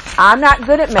 I'm not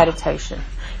good at meditation.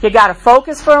 You got to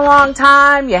focus for a long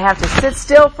time. You have to sit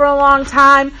still for a long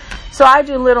time. So I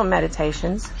do little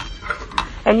meditations.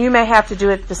 And you may have to do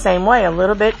it the same way, a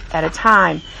little bit at a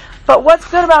time. But what's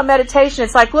good about meditation,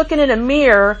 it's like looking in a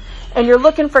mirror and you're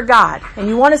looking for God. And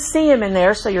you want to see Him in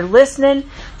there, so you're listening.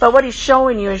 But what He's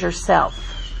showing you is yourself,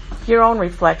 your own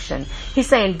reflection. He's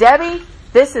saying, Debbie,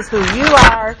 this is who you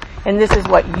are, and this is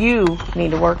what you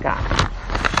need to work on.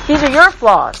 These are your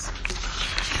flaws.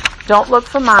 Don't look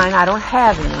for mine. I don't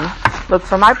have any. Look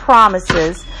for my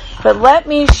promises. But let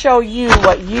me show you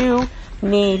what you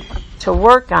need to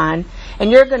work on.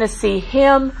 And you're going to see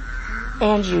Him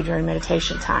and you during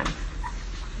meditation time.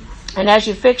 And as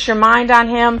you fix your mind on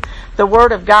Him, the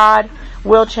Word of God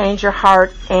will change your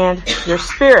heart and your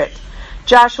spirit.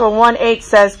 Joshua 1:8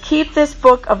 says, "Keep this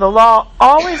book of the law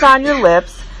always on your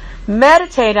lips,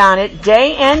 meditate on it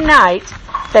day and night,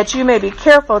 that you may be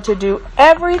careful to do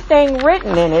everything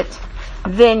written in it.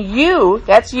 Then you,"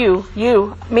 that's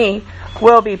you, me,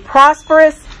 "will be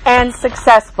prosperous and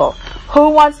successful." Who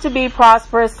wants to be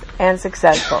prosperous and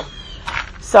successful?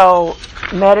 So,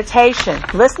 meditation,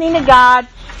 listening to God,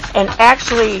 and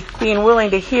actually being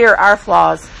willing to hear our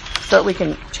flaws so that we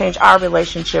can change our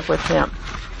relationship with Him.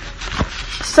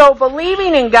 So,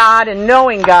 believing in God and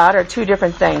knowing God are two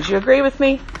different things. You agree with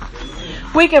me?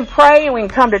 We can pray and we can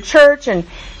come to church, and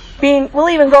we'll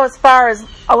even go as far as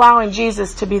allowing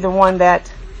Jesus to be the one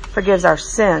that forgives our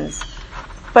sins.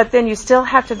 But then you still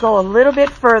have to go a little bit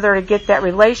further to get that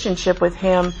relationship with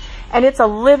Him, and it's a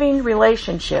living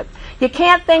relationship. You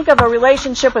can't think of a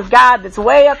relationship with God that's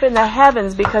way up in the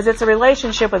heavens, because it's a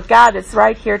relationship with God that's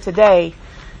right here today,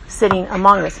 sitting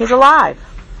among us. He's alive.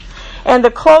 And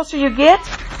the closer you get,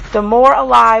 the more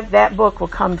alive that book will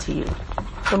come to you.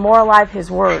 The more alive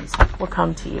His words will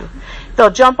come to you. They'll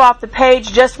jump off the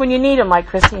page just when you need them, like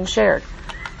Christine shared.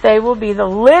 They will be the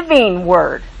living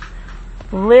Word.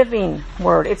 Living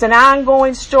Word. It's an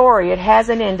ongoing story. It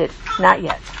hasn't ended. Not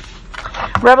yet.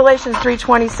 Revelation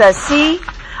 3:20 says, "See,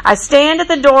 I stand at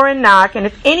the door and knock, and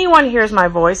if anyone hears my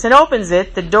voice and opens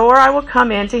it, the door I will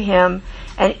come in to him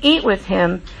and eat with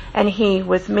him and he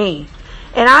with me."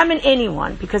 And I'm an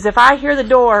anyone, because if I hear the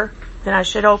door, then I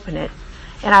should open it.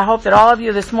 And I hope that all of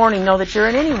you this morning know that you're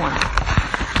an anyone.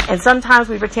 And sometimes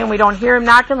we pretend we don't hear Him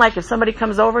knocking, like if somebody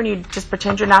comes over and you just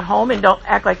pretend you're not home and don't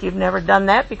act like you've never done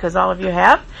that, because all of you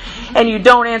have, and you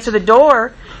don't answer the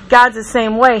door. God's the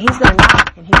same way. He's going to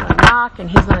knock, and He's going to knock, and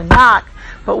He's going to knock,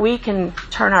 but we can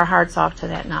turn our hearts off to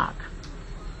that knock.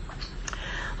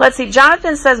 Let's see,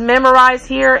 Jonathan says memorize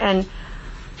here, and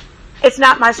it's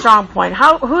not my strong point.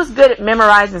 Who's good at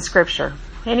memorizing Scripture?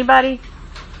 Anybody?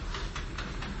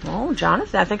 Oh,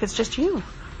 Jonathan, I think it's just you.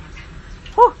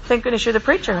 Oh, thank goodness you're the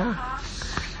preacher, huh?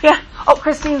 Yeah. Oh,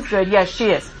 Christine's good. Yes, she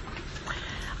is.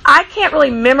 I can't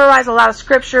really memorize a lot of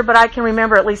Scripture, but I can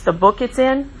remember at least the book it's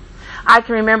in. I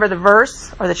can remember the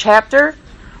verse or the chapter,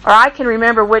 or I can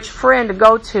remember which friend to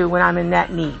go to when I'm in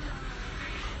that need.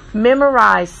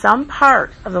 Memorize some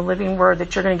part of the living Word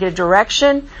that you're going to get a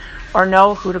direction or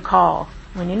know who to call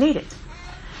when you need it.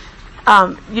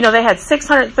 They had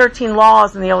 613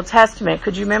 laws in the Old Testament.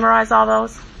 Could you memorize all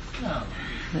those?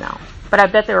 No. But I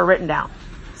bet they were written down.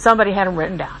 Somebody had them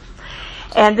written down.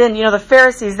 And then, the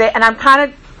Pharisees, and I'm kind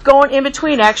of going in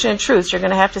between action and truth. So you're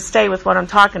going to have to stay with what I'm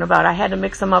talking about. I had to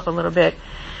mix them up a little bit.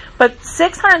 But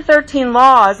 613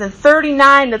 laws and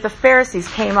 39 that the Pharisees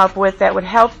came up with that would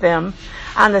help them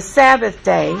on the Sabbath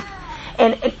day.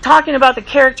 And talking about the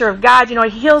character of God, He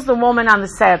heals the woman on the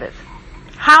Sabbath.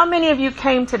 How many of you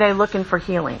came today looking for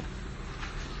healing?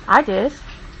 I did.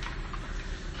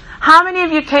 How many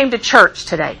of you came to church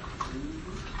today?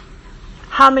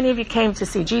 How many of you came to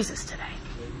see Jesus today?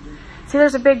 See,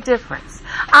 there's a big difference.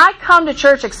 I come to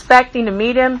church expecting to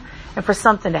meet Him and for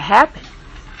something to happen,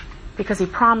 because He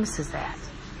promises that.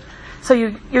 So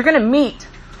you're going to meet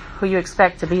who you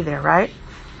expect to be there, right?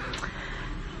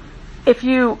 If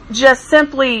you just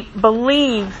simply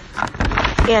believe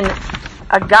in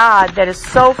a God that is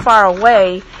so far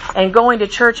away and going to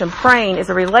church and praying is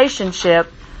a relationship,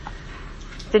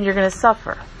 then you're going to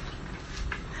suffer.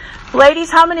 Ladies,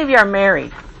 how many of you are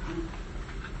married?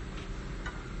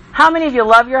 How many of you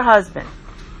love your husband?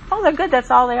 Oh, they're good.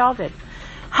 That's all they all did.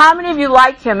 How many of you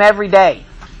like him every day?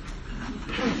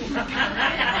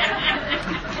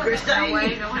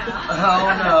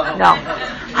 No.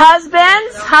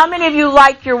 Husbands, how many of you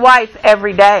like your wife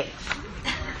every day?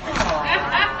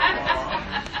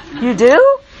 You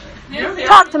do?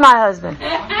 Talk to my husband.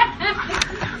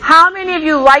 How many of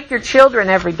you like your children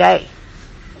every day?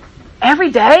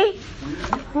 Every day?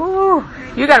 Ooh,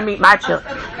 you got to meet my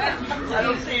children. I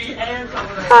don't see any hands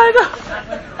over there. I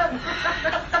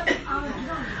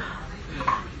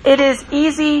know. It is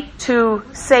easy to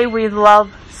say we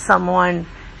love someone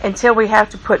until we have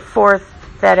to put forth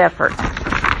that effort.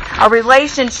 A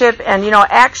relationship, and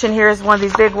action here is one of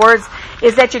these big words,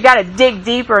 is that you got to dig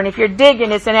deeper, and if you're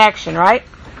digging, it's an action, right?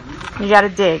 You got to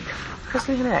dig. Chris,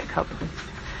 give me that cup.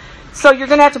 So you're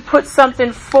going to have to put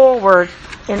something forward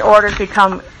in order to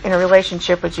become in a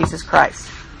relationship with Jesus Christ.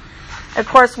 Of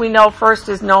course, we know first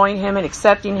is knowing Him and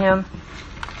accepting Him.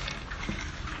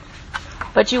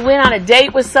 But you went on a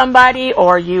date with somebody,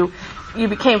 or you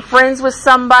became friends with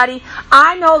somebody.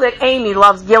 I know that Amy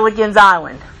loves Gilligan's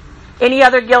Island. Any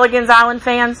other Gilligan's Island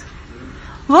fans?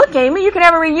 Look, Amy, you can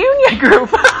have a reunion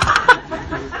group.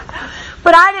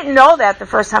 But I didn't know that the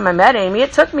first time I met Amy.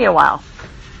 It took me a while.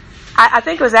 I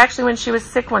think it was actually when she was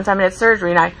sick one time and had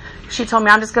surgery, and she told me,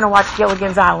 I'm just going to watch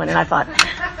Gilligan's Island. And I thought,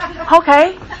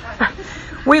 okay.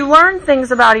 We learn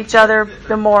things about each other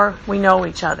the more we know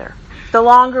each other. The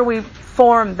longer we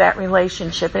form that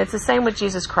relationship. And it's the same with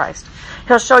Jesus Christ.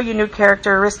 He'll show you new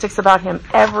characteristics about Him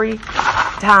every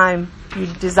time you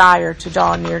desire to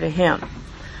draw near to Him.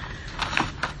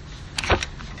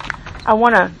 I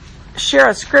want to share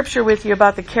a scripture with you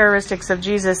about the characteristics of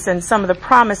Jesus and some of the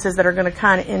promises that are going to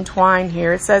kind of entwine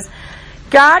here. It says,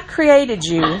 God created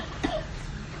you,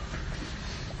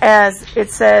 as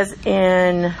it says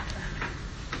in,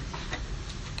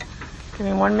 give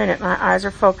me 1 minute, my eyes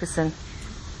are focusing.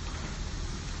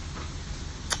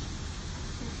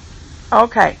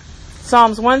 Okay,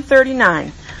 Psalms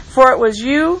 139. For it was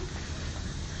you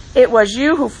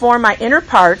who formed my inner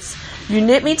parts. You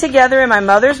knit me together in my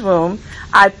mother's womb.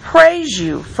 I praise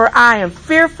you, for I am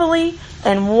fearfully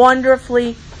and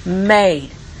wonderfully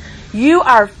made. You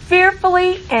are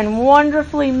fearfully and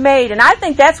wonderfully made. And I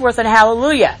think that's worth a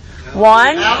hallelujah.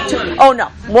 1, 2, oh no.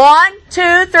 1,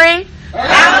 2, 3.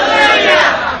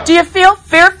 Hallelujah! Do you feel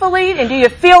fearfully and do you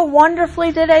feel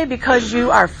wonderfully today? Because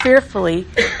you are fearfully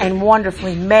and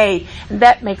wonderfully made. And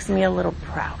that makes me a little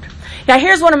proud. Now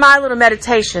here's one of my little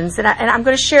meditations, and I'm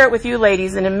going to share it with you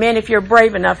ladies, and men, if you're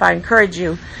brave enough, I encourage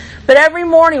you. But every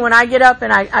morning when I get up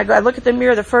and I look at the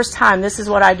mirror the first time, this is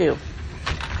what I do.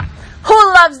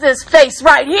 Who loves this face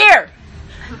right here?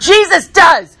 Jesus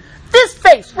does. This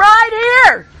face right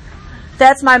here.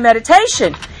 That's my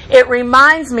meditation. It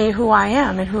reminds me who I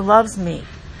am and who loves me.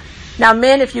 Now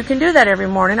men, if you can do that every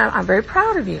morning, I'm very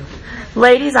proud of you.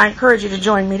 Ladies, I encourage you to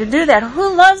join me to do that.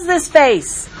 Who loves this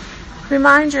face?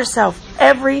 Remind yourself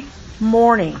every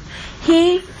morning.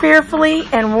 He fearfully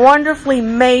and wonderfully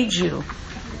made you.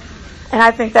 And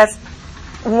I think that's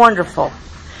wonderful.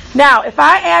 Now, if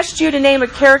I asked you to name a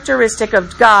characteristic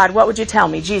of God, what would you tell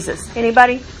me? Jesus.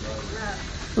 Anybody?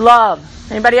 Love.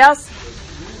 Anybody else?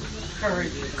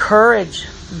 Courage.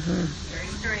 Mm-hmm.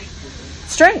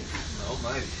 Strength.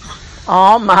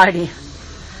 Almighty.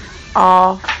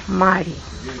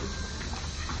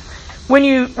 When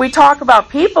we talk about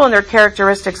people and their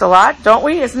characteristics a lot, don't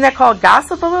we? Isn't that called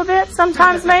gossip a little bit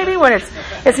sometimes maybe? When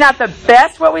it's not the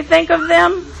best what we think of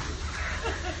them?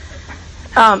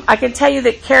 I can tell you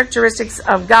that characteristics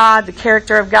of God, the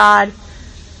character of God,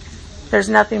 there's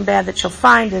nothing bad that you'll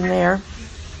find in there.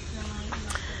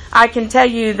 I can tell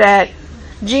you that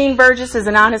Gene Burgess is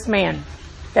an honest man.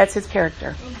 That's his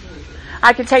character.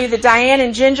 I can tell you that Diane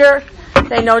and Ginger,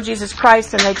 they know Jesus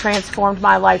Christ and they transformed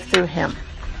my life through Him.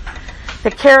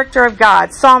 The character of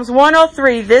God. Psalms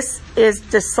 103, this is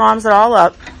the Psalms it all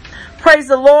up. Praise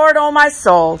the Lord, O my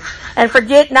soul, and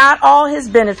forget not all His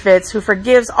benefits, who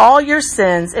forgives all your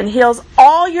sins and heals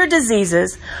all your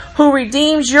diseases, who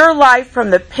redeems your life from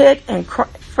the pit and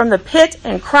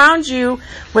crowns you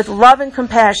with love and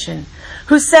compassion,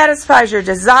 who satisfies your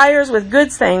desires with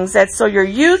good things, that so your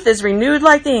youth is renewed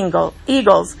like the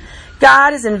eagles.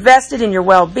 God is invested in your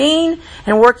well-being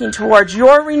and working towards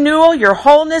your renewal, your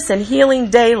wholeness, and healing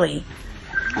daily.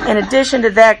 In addition to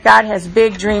that, God has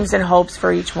big dreams and hopes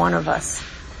for each one of us.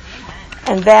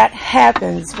 And that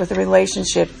happens with a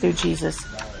relationship through Jesus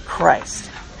Christ.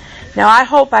 Now, I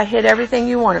hope I hit everything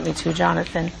you wanted me to,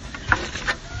 Jonathan.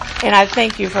 And I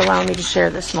thank you for allowing me to share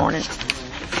this morning.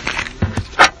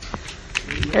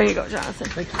 There you go, Jonathan.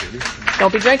 Thank you, Debbie.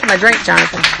 Don't be drinking my drink,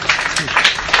 Jonathan.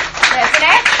 That's an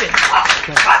action.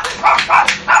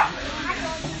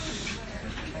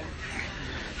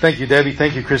 Thank you, Debbie.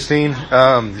 Thank you, Christine.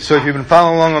 So if you've been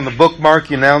following along on the bookmark,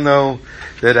 you now know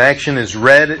that action is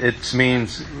red.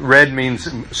 Red means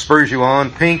spurs you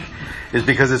on. Pink is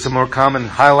because it's a more common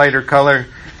highlighter color.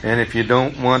 And if you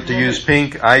don't want to use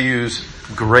pink, I use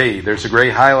gray. There's a gray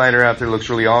highlighter out there that looks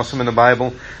really awesome in the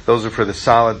Bible. Those are for the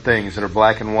solid things that are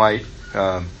black and white.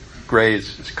 Gray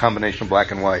is a combination of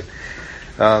black and white.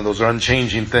 Those are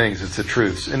unchanging things. It's the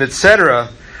truths. And etc.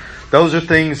 Those are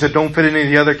things that don't fit in any of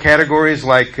the other categories.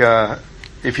 Like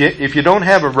if you don't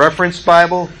have a reference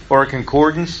Bible or a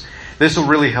concordance, this will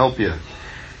really help you.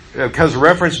 Because a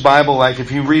reference Bible, like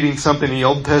if you're reading something in the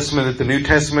Old Testament that the New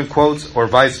Testament quotes, or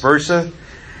vice versa,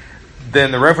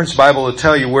 then the reference Bible will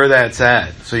tell you where that's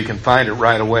at, so you can find it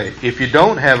right away. If you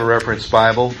don't have a reference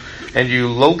Bible and you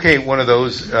locate one of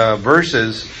those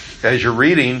verses as you're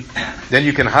reading, then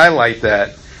you can highlight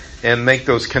that and make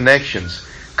those connections.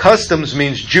 Customs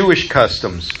means Jewish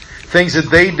customs. Things that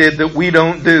they did that we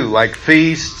don't do, like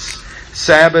feasts,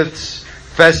 Sabbaths,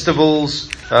 festivals,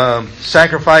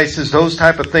 sacrifices, those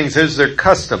type of things. Those are their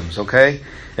customs, okay?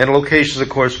 And locations, of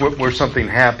course, where something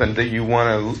happened that you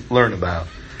want to learn about.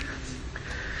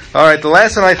 All right, the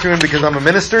last one I threw in because I'm a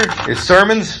minister is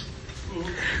sermons.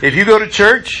 If you go to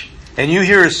church and you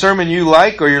hear a sermon you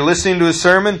like or you're listening to a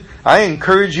sermon, I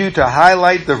encourage you to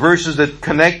highlight the verses that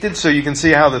connected so you can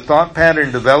see how the thought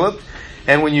pattern developed.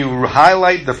 And when you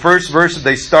highlight the first verse that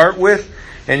they start with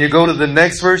and you go to the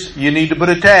next verse, you need to put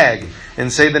a tag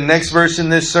and say the next verse in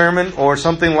this sermon or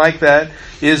something like that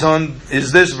is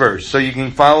this verse. So you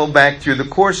can follow back through the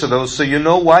course of those so you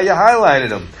know why you highlighted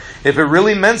them. If it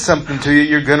really meant something to you,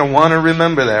 you're going to want to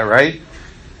remember that, right?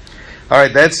 All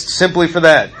right, that's simply for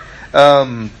that.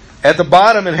 At the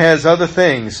bottom, it has other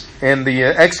things. And the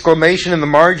exclamation in the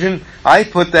margin, I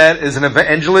put that as an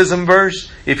evangelism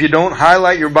verse. If you don't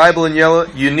highlight your Bible in yellow,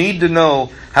 you need to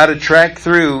know how to track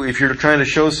through if you're trying to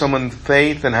show someone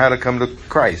faith and how to come to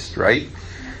Christ, right?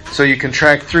 So you can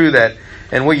track through that.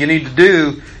 And what you need to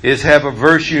do is have a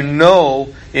verse you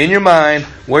know in your mind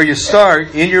where you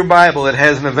start in your Bible that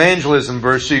has an evangelism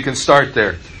verse so you can start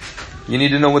there. You need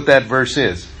to know what that verse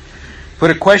is.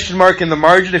 Put a question mark in the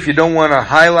margin if you don't want to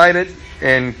highlight it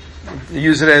and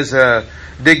use it as a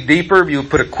dig deeper. You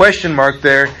put a question mark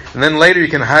there, and then later you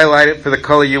can highlight it for the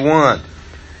color you want.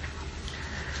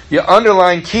 You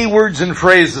underline keywords and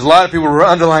phrases. A lot of people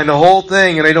underline the whole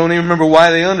thing and they don't even remember why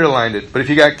they underlined it. But if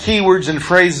you got keywords and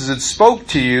phrases that spoke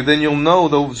to you, then you'll know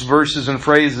those verses and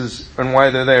phrases and why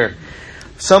they're there.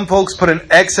 Some folks put an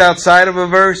X outside of a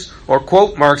verse or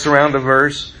quote marks around a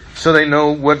verse so they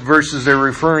know what verses they're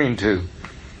referring to,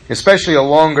 especially a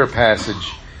longer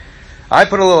passage. I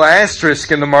put a little asterisk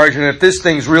in the margin if this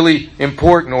thing's really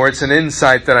important or it's an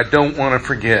insight that I don't want to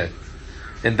forget.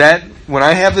 And that, when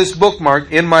I have this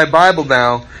bookmark in my Bible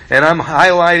now, and I'm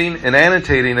highlighting and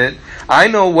annotating it, I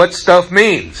know what stuff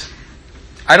means.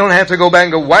 I don't have to go back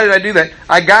and go, why did I do that?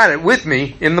 I got it with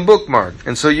me in the bookmark.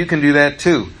 And so you can do that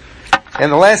too.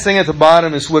 And the last thing at the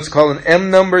bottom is what's called an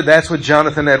M number. That's what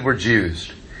Jonathan Edwards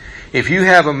used. If you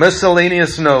have a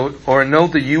miscellaneous note or a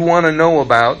note that you want to know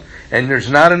about, and there's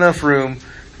not enough room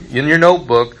in your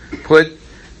notebook, put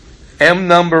M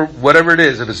number, whatever it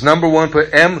is. If it's number 1,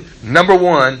 put M number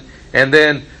 1, and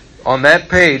then on that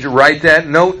page, write that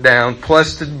note down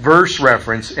plus the verse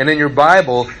reference. And in your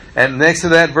Bible, and next to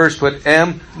that verse, put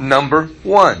M number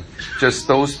 1. Just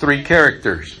those 3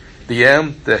 characters. The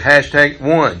M, the hashtag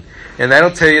 1. And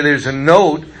that'll tell you there's a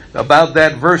note about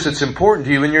that verse that's important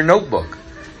to you in your notebook.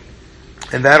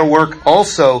 And that'll work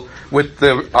also with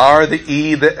the R, the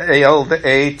E, the L, the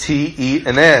A, T, E,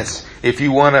 and S. If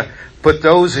you want to put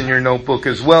those in your notebook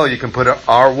as well, you can put a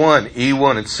R1,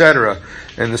 E1, etc.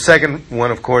 And the second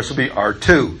one, of course, will be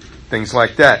R2. Things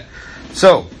like that.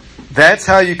 So, that's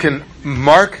how you can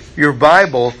mark your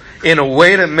Bible in a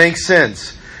way that makes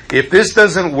sense. If this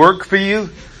doesn't work for you,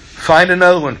 find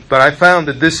another one. But I found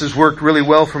that this has worked really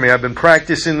well for me. I've been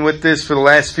practicing with this for the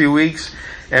last few weeks,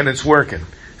 and it's working.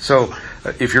 So,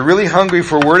 if you're really hungry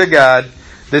for Word of God,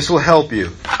 this will help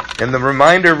you. And the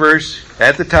reminder verse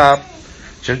at the top,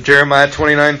 Jeremiah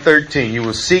 29:13, you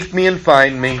will seek me and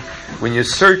find me when you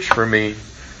search for me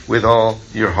with all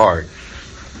your heart.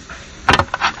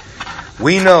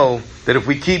 We know that if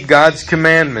we keep God's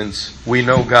commandments, we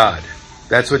know God.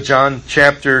 That's what 1 John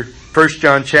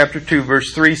chapter 2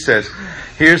 verse 3 says.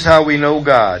 Here's how we know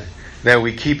God, that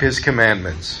we keep His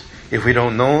commandments. If we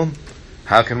don't know Him,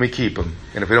 how can we keep Him?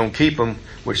 And if we don't keep Him,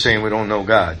 we're saying we don't know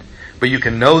God. But you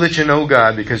can know that you know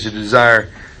God because you desire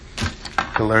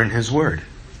to learn His Word.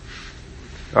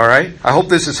 All right? I hope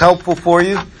this is helpful for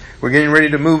you. We're getting ready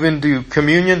to move into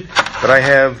communion, but I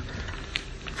have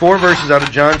 4 verses out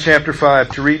of John chapter 5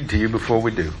 to read to you before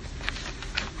we do.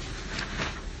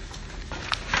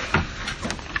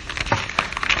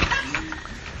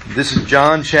 This is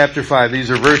John chapter 5.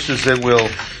 These are verses that will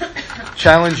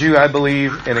challenge you, I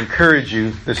believe, and encourage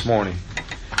you this morning.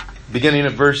 Beginning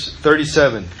at verse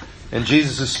 37. And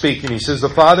Jesus is speaking. He says, the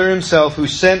Father Himself who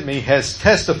sent me has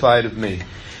testified of me.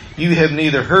 You have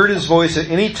neither heard His voice at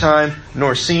any time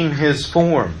nor seen His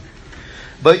form.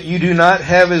 But you do not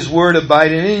have His word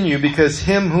abiding in you, because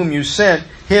Him whom you sent,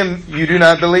 Him you do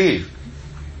not believe.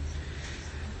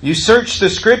 You search the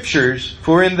Scriptures,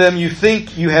 for in them you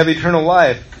think you have eternal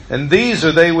life. And these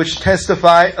are they which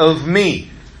testify of me.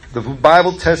 The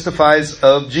Bible testifies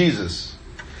of Jesus.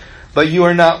 But you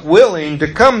are not willing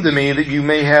to come to me that you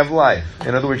may have life.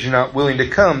 In other words, you're not willing to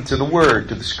come to the Word,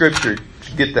 to the Scripture,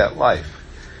 to get that life.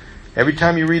 Every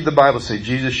time you read the Bible, say,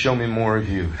 Jesus, show me more of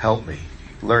you. Help me.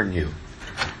 Learn you.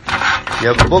 You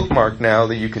have a bookmark now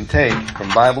that you can take from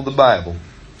Bible to Bible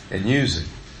and use it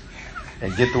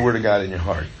and get the Word of God in your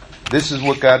heart. This is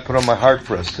what God put on my heart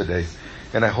for us today,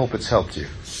 and I hope it's helped you.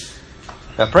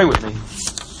 Now pray with me.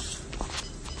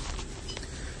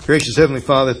 Gracious Heavenly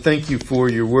Father, thank you for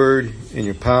your word and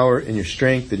your power and your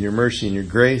strength and your mercy and your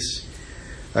grace.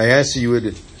 I ask that you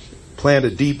would plant a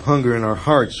deep hunger in our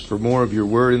hearts for more of your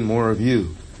word and more of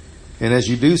you. And as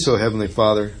you do so, Heavenly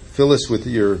Father, fill us with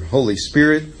your Holy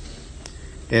Spirit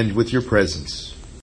and with your presence.